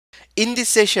In this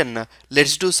session,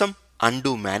 let's do some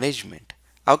undo management.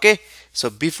 Okay, so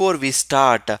before we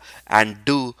start and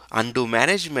do undo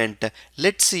management,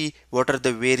 let's see what are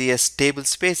the various table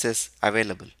spaces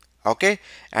available. Okay,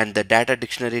 and the data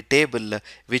dictionary table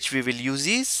which we will use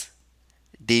is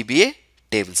DBA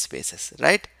table spaces,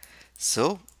 right?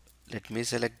 So let me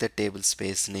select the table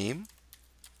space name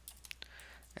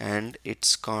and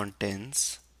its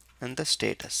contents and the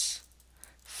status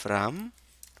from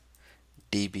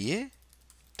DBA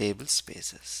table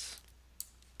spaces.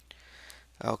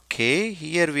 Okay,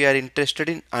 here we are interested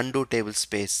in undo table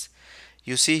space.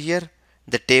 You see here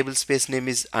the table space name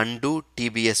is undo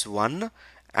tbs1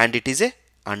 and it is a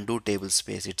undo table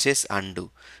space. It says undo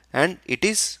and it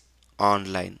is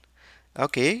online.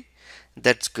 Okay,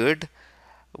 that's good.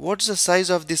 What's the size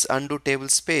of this undo table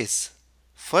space?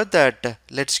 For that,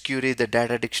 let's query the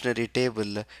data dictionary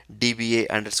table dba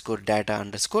underscore data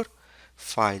underscore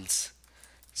files.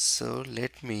 So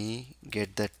let me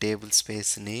get the table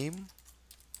space name,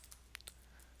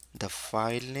 the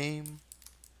file name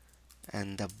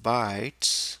and the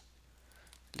bytes.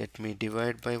 Let me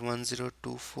divide by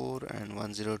 1024 and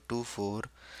 1024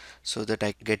 so that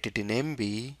I get it in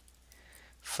MB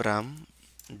from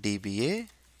DBA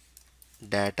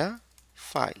data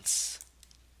files.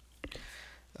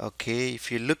 Okay,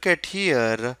 if you look at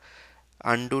here,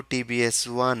 undo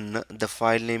tbs1, the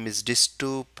file name is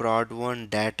dist2 prod1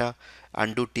 data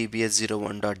undo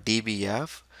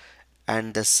tbs01.dbf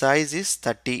and the size is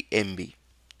 30 MB.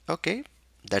 Okay,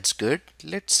 that's good.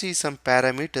 Let's see some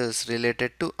parameters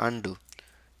related to undo.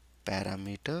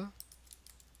 Parameter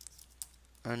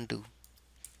undo.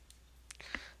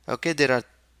 Okay, there are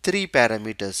three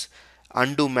parameters.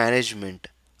 Undo management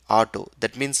auto,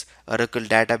 that means Oracle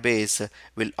database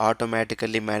will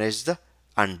automatically manage the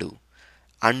undo.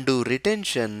 Undo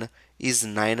retention is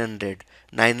 900.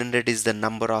 900 is the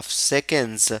number of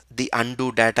seconds the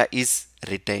undo data is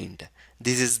retained.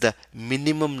 This is the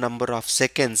minimum number of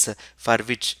seconds for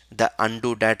which the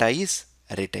undo data is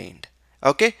retained.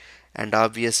 Okay, and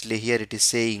obviously here it is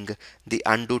saying the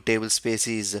undo table space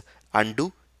is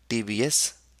undo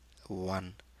tbs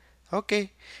 1.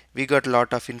 Okay, we got a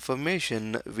lot of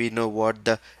information. We know what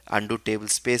the undo table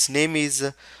space name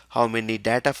is, how many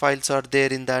data files are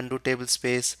there in the undo table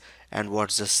space, and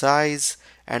what's the size,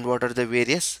 and what are the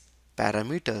various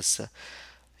parameters.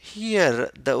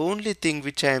 Here, the only thing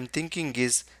which I am thinking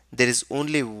is there is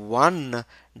only one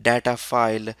data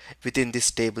file within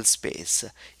this table space.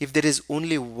 If there is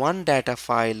only one data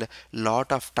file,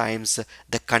 lot of times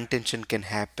the contention can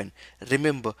happen.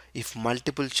 Remember, if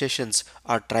multiple sessions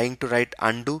are trying to write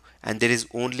undo and there is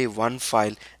only one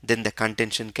file, then the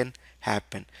contention can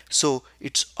happen. So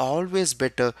it's always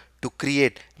better to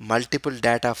create multiple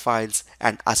data files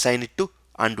and assign it to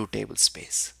undo table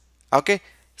space. Okay,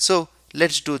 so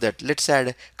let's do that. Let's add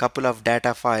a couple of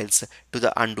data files to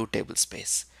the undo table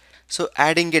space. So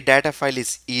adding a data file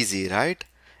is easy, right?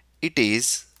 It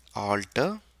is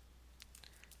alter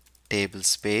table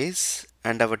space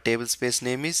and our table space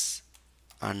name is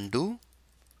undo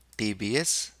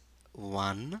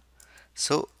tbs1.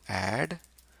 So add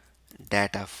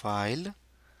data file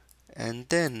and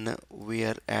then we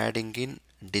are adding in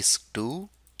disk2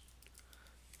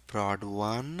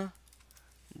 prod1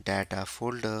 data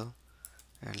folder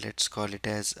and let's call it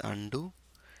as undo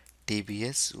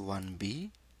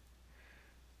tbs1b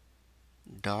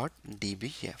dot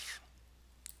dbf.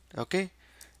 Okay,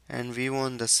 and we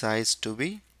want the size to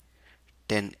be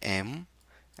 10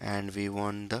 and we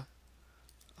want the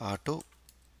auto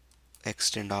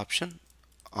extend option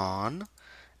on,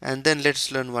 and then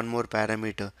let's learn one more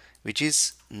parameter which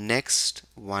is next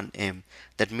 1m.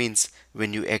 That means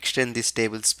when you extend this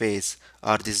table space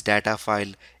or this data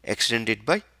file, extend it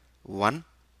by 1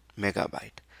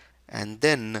 megabyte. And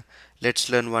then let's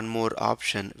learn one more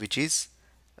option which is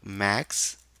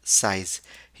max size.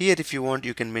 Here if you want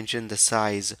you can mention the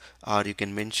size or you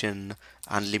can mention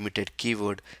unlimited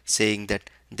keyword saying that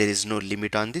there is no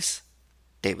limit on this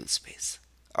table space.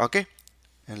 Okay,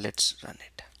 and let's run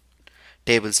it.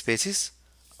 Table space is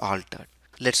altered.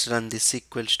 Let's run this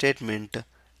SQL statement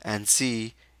and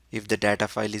see if the data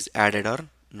file is added or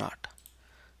not.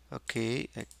 Okay,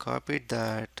 I copied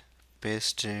that,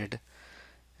 pasted,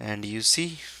 and you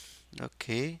see,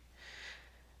 okay,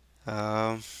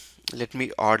 um, let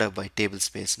me order by table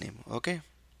space name. Okay,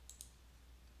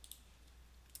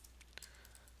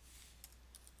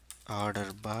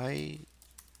 order by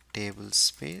table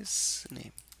space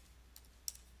name,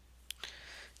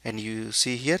 and you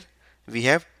see here we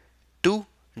have two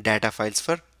data files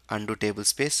for undo table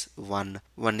space. One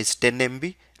is 10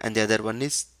 MB and the other one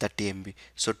is 30 MB,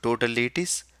 so totally it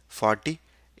is 40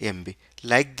 MB.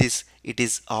 Like this, it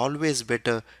is always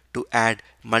better to add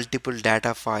multiple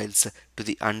data files to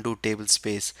the undo table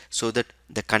space so that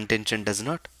the contention does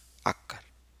not occur.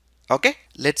 Okay,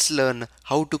 let's learn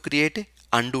how to create a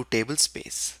undo table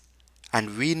space.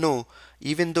 And we know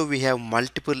even though we have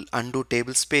multiple undo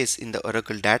table space in the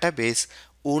Oracle database,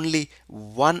 only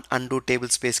one undo table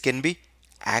space can be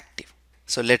active.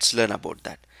 So let's learn about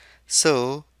that.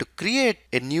 So to create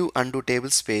a new undo table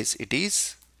space, it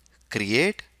is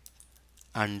create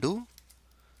undo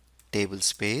table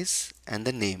space and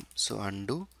the name. So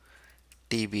undo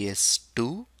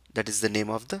TBS2, that is the name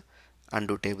of the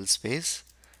undo table space,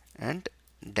 and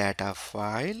data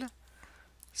file.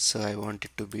 So I want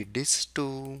it to be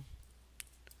dis2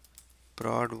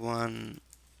 prod1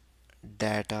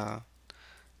 data,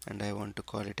 and I want to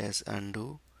call it as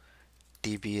undo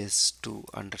tbs2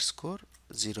 underscore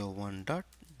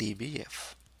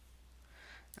 01.dbf,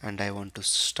 and I want to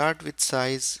start with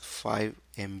size 5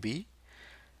 MB,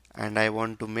 and I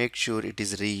want to make sure it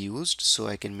is reused, so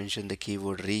I can mention the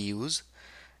keyword reuse,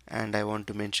 and I want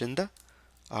to mention the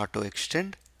auto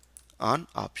extend on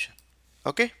option.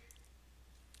 Okay,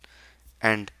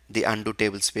 and the undo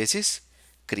table space is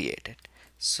created.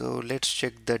 So let's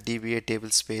check the DBA table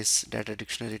space data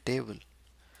dictionary table.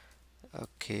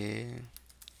 Okay,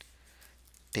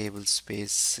 table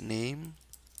space name,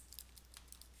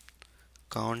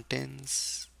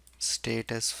 contents,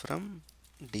 status from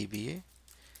DBA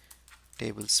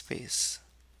table space.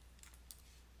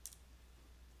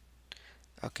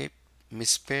 Okay,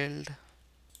 misspelled,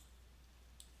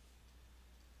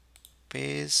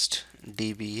 paste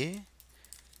DBA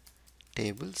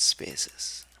table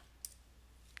spaces.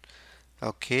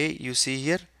 Okay, you see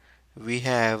here we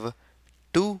have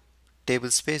two table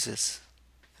spaces,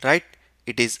 right?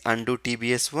 It is undo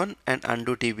TBS1 and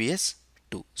undo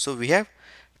TBS2. So we have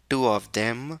two of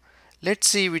them. Let's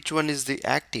see which one is the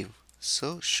active.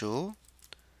 So show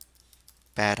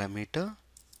parameter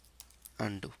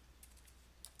undo.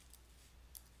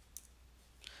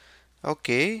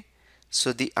 Okay,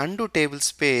 so the undo table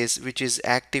space which is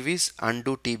active is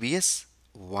undo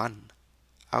TBS1.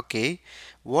 Okay,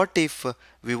 what if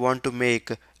we want to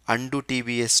make undo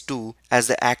TBS2 as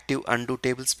the active undo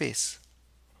table space?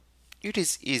 It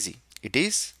is easy. It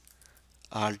is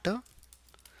alter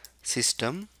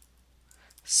system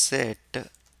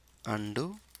set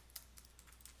undo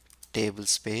table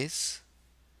space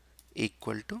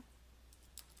equal to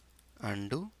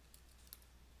undo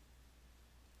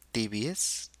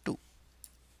TBS2.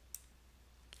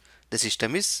 The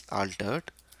system is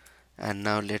altered, and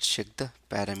now let's check the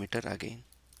parameter again.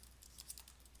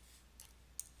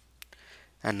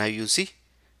 And now you see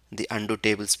the undo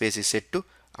table space is set to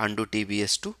undo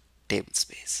TBS2 table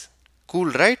space.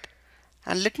 Cool, right?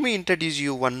 And let me introduce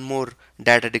you one more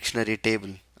data dictionary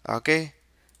table. Okay,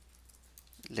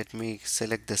 let me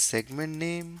select the segment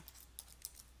name,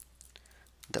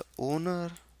 the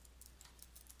owner,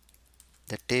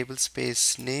 the table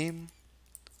space name,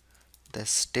 the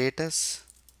status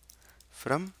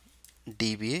from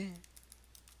DBA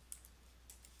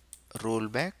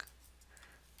rollback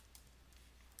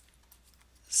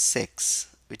sex,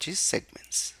 which is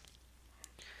segments.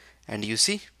 And you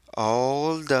see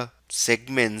all the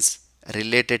segments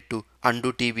related to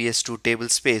undo TBS2 table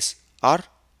space are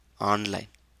online.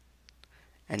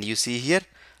 And you see here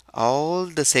all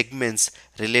the segments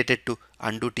related to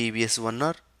undo TBS1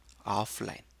 are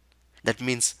offline. That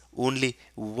means only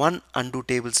one undo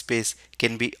table space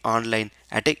can be online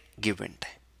at a given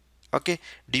time. Okay,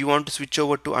 do you want to switch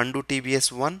over to undo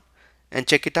TBS1 and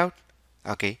check it out?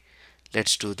 Okay,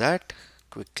 let's do that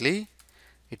quickly.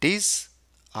 It is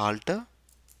alter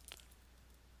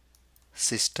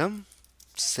system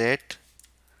set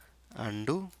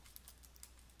undo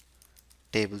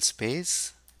table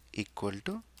space equal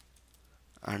to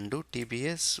undo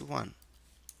TBS1,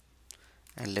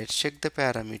 and let's check the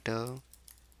parameter.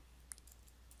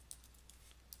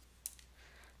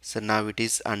 So now it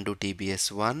is undo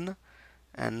TBS1,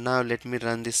 and now let me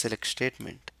run this select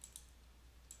statement.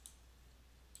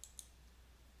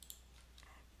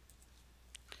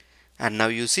 And now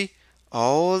you see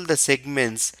all the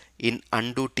segments in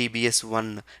undo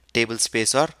TBS1 table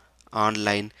space are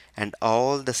online, and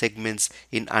all the segments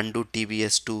in undo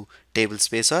TBS2 table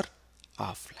space are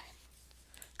offline.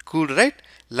 Cool, right?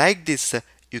 Like this,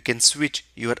 you can switch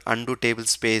your undo table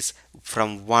space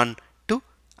from one to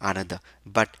another,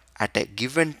 but at a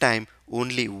given time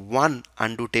only one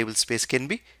undo table space can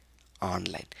be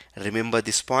online. Remember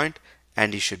this point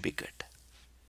and you should be good.